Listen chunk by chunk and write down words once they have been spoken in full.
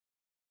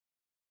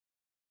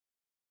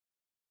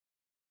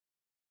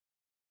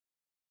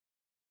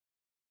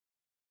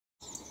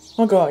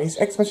Hi guys,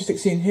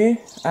 X-Magic16 here,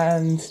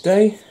 and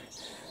today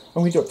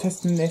I'm going to be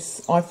testing this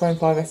iPhone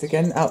 5S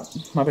again out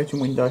my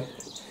bedroom window.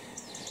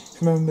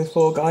 Remember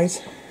before guys?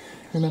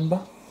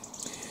 Remember?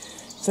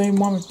 Same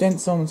one with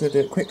dents on, I'm going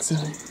to do it quick, so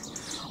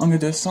I'm going to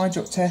do a side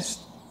drop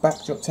test,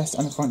 back drop test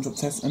and a front drop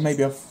test, and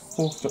maybe a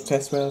fourth drop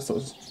test where I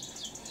sort of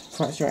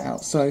fracture it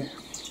out. So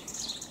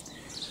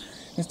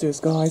let's do this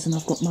guys, and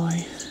I've got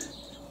my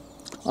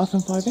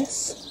iPhone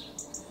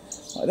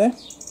 5S right there.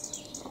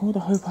 God, I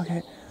hope I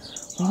get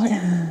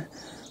right.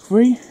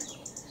 3,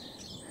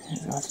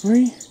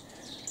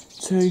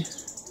 2,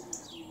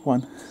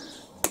 1.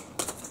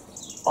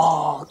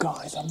 Oh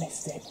guys, I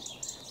missed it.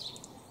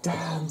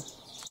 Damn.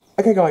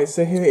 Okay guys,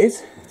 so here it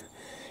is.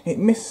 It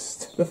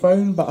missed the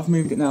phone, but I've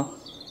moved it now.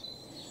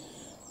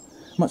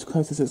 Much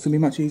closer, so it's going to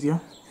be much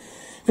easier.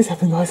 This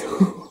happened guys.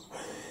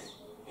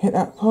 Hit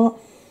that part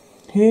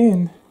here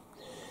and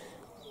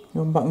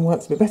your button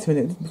works a bit better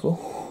than it did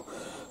before.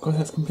 God,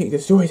 that's completely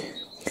destroyed.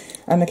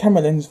 And the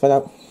camera lens fell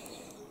out.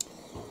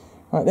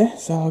 Right there,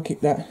 so I'll keep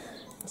that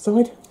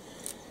aside.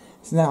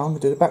 So now I'm going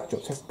to do the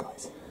backdrop test,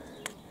 guys.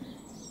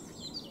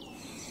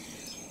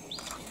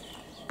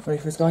 Ready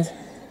for this, guys?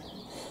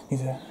 Need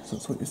to sort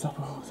of sweep this up.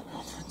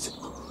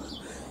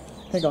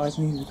 Hey guys,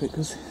 we need to quick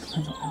because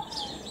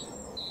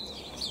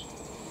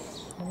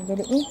a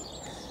bit more.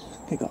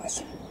 Okay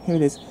guys, here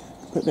it is.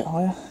 Put a bit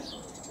higher.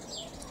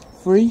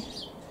 3,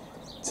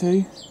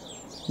 2,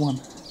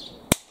 1.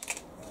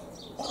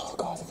 Oh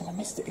guys, I think I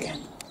missed it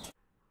again.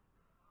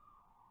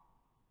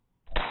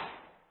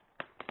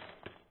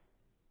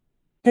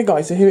 Okay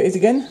guys, so here it is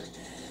again.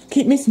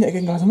 Keep missing it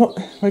again guys, I'm not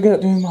very good at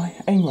doing my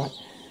aim right.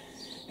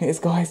 Here it is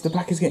guys, the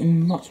back is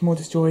getting much more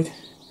destroyed.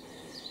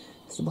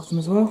 It's the bottom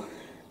as well.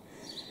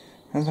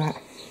 And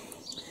that,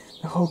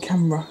 the whole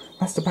camera,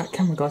 that's the back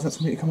camera guys, that's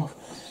completely come off.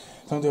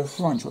 So I'm going to do a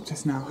front drop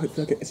test now,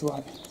 hopefully I get this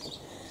right.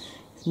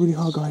 It's really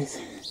hard guys.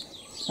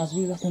 I was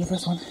really lucky on the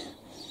first one.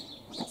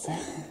 That's it.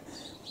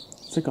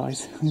 So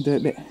guys, I'm going to do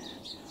it a bit.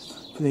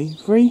 Hopefully,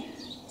 3,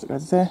 so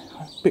guys, it's there,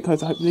 a bit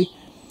closer hopefully.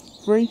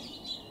 3,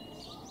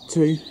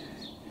 2,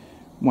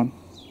 1.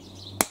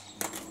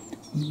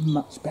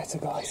 Much better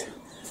guys,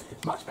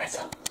 much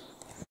better.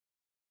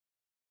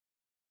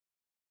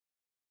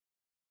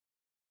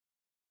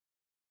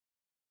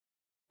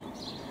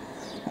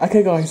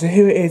 Okay guys, so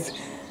here it is.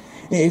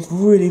 It is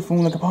really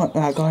falling apart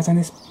now guys, and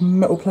this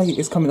metal plate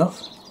is coming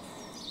off.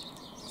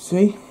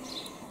 See?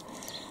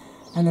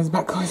 And there's the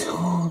back guys,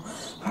 oh,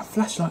 that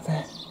flashlight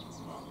there.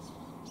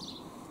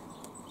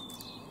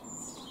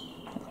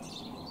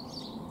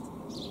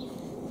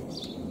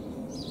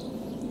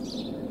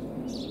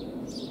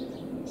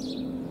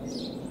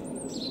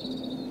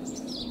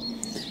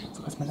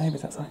 My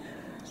neighbours outside. I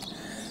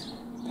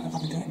don't know if I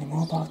can do it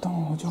anymore, but I've done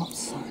all my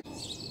jobs. So.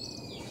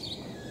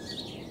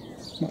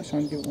 Might try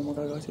and give it one more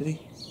go, guys. Ready?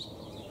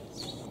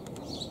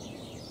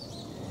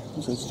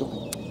 Also, stop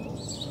it.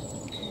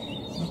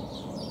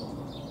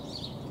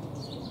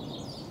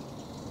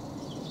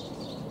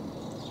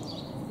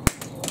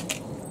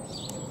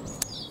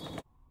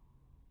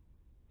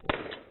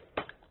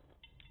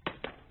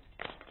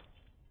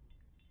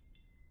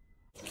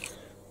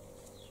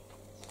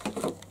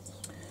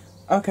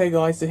 Okay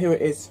guys, so here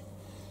it is.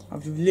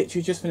 I've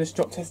literally just finished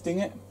drop testing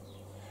it.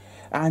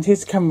 And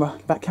here's the camera,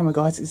 back camera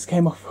guys, it just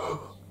came off.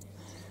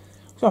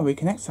 So I'll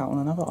reconnect that on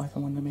another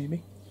iPhone one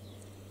maybe.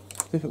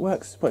 So if it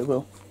works, but it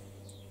will.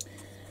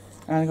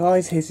 And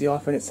guys, here's the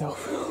iPhone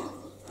itself.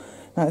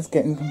 That is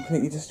getting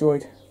completely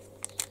destroyed.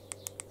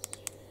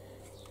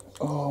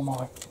 Oh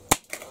my.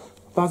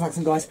 Bad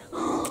accent guys.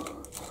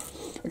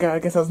 Okay, I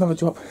guess that was another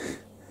drop.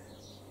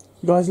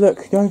 Guys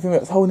look, the only thing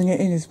that's holding it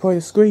in is probably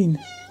the screen.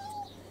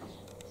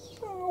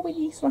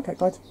 Smack it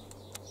guys.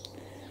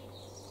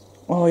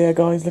 Oh yeah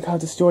guys, look how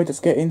destroyed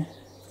it's getting.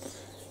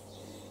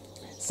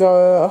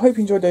 So I hope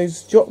you enjoyed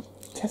those drop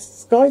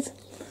tests guys.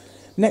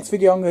 Next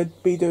video I'm going to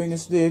be doing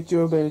is the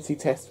durability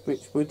test,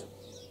 which would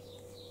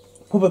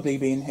probably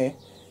be in here.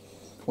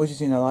 Which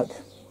is, you know, like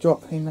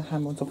dropping the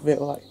hand on top of it,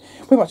 or like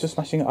pretty much just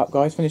smashing it up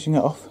guys, finishing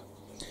it off.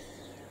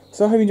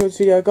 So I hope you enjoyed this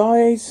video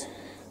guys.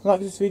 Like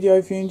this video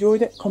if you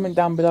enjoyed it, comment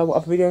down below what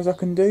other videos I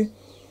can do.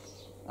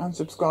 And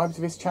subscribe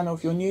to this channel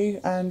if you're new,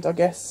 and I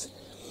guess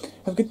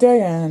have a good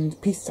day and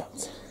peace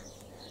out.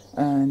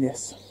 And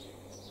yes,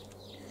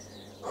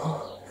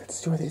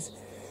 let's try this.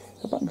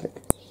 A button click.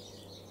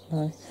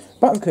 No,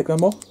 button click no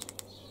more.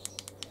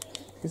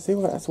 You can see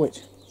what that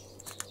switch.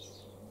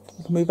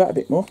 I can move that a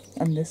bit more,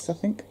 and this I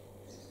think.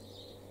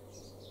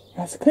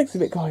 That's clicks a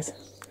bit, guys.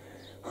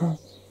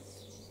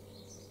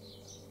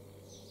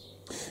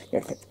 Yeah,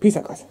 okay. Peace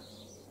out, guys.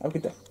 Have a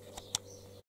good day.